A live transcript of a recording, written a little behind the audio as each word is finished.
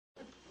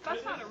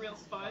That's not a real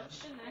sponge.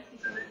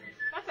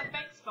 That's a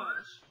fake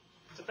sponge.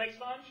 It's a fake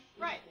sponge?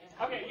 Right.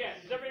 Okay,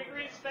 yes. Does everybody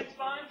agree it's a fake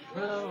sponge?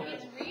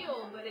 It's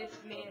real, but it's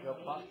man-made.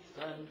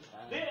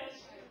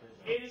 This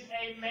is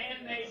a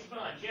man-made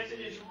sponge. Yes, it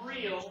is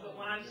real, but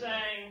when I'm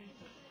saying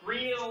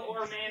real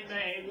or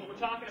man-made, what we're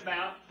talking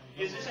about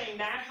is this a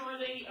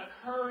naturally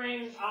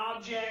occurring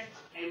object,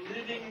 a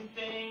living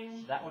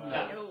thing? That one,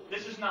 no.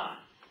 This is not.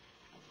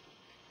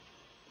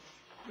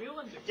 Real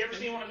ones. You ever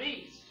seen one of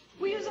these?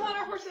 We use them on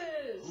our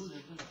horses.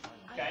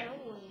 Okay.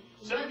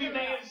 Some of you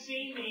may have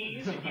seen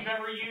these if you've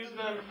ever used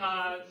them.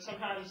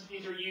 Sometimes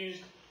these are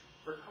used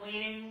for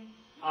cleaning.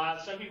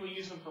 Some people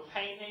use them for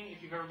painting.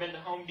 If you've ever been to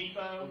Home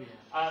Depot,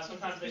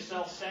 sometimes they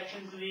sell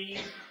sections of these.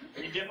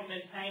 You dip them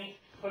in paint,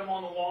 put them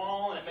on the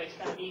wall, and it makes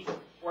kind of neat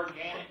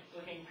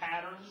organic-looking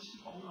patterns.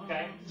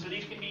 Okay, so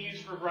these can be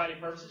used for a variety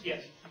of purposes.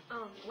 Yes.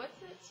 What's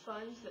that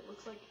sponge that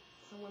looks like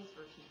someone's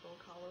vertebral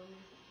column?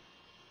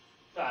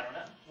 I don't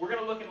know. We're going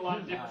to look at a lot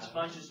of different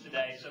sponges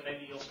today, so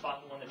maybe you'll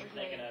spot the one that you're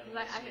thinking of.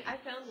 I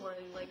found one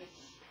like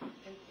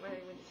when I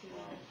went to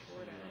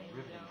Florida.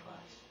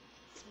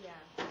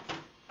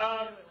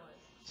 Yeah.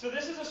 So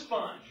this is a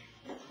sponge.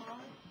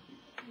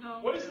 No.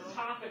 What is the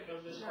topic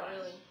of this class?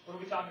 Really. What are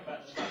we talking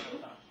about this class all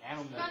the time?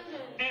 Animals.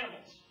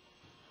 Animals.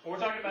 Well, we're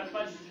talking about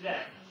sponges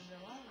today.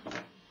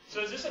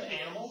 So is this an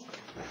animal?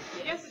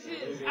 Yes, it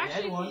is.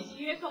 Actually,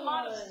 it's a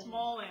lot of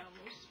small animals.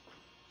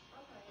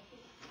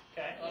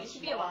 Okay. It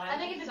should be alive. I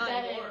think it's a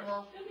dead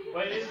animal.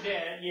 Well, it is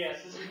dead,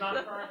 yes. This is not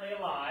currently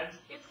alive.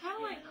 It's kind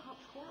of like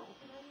coral.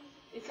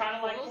 It's kind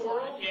of like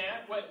coral,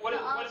 yeah. What is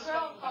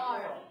coral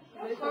coral?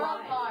 Coral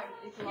card.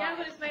 Yeah,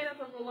 but it's made up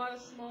of a lot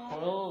of small.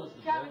 Coral is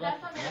the Yeah, but buildup that's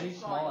of not many very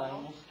small small.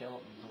 animal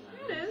skeletons.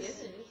 It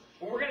is.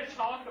 Well, we're going to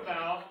talk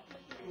about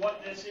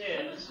what this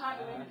is,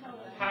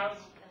 how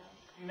it's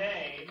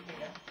made.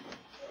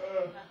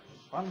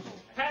 Bundle.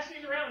 Pass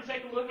these around and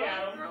take a look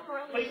at them.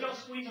 Please don't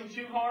squeeze them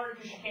too hard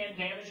because you can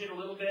damage it a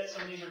little bit.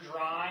 Some of these are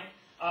dry.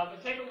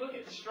 But take a look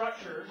at the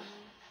structures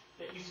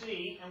that you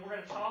see, and we're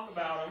going to talk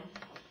about them.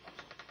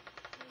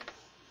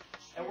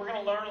 And we're going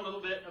to learn a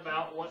little bit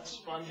about what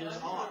sponges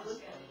are.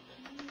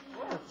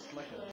 It's like a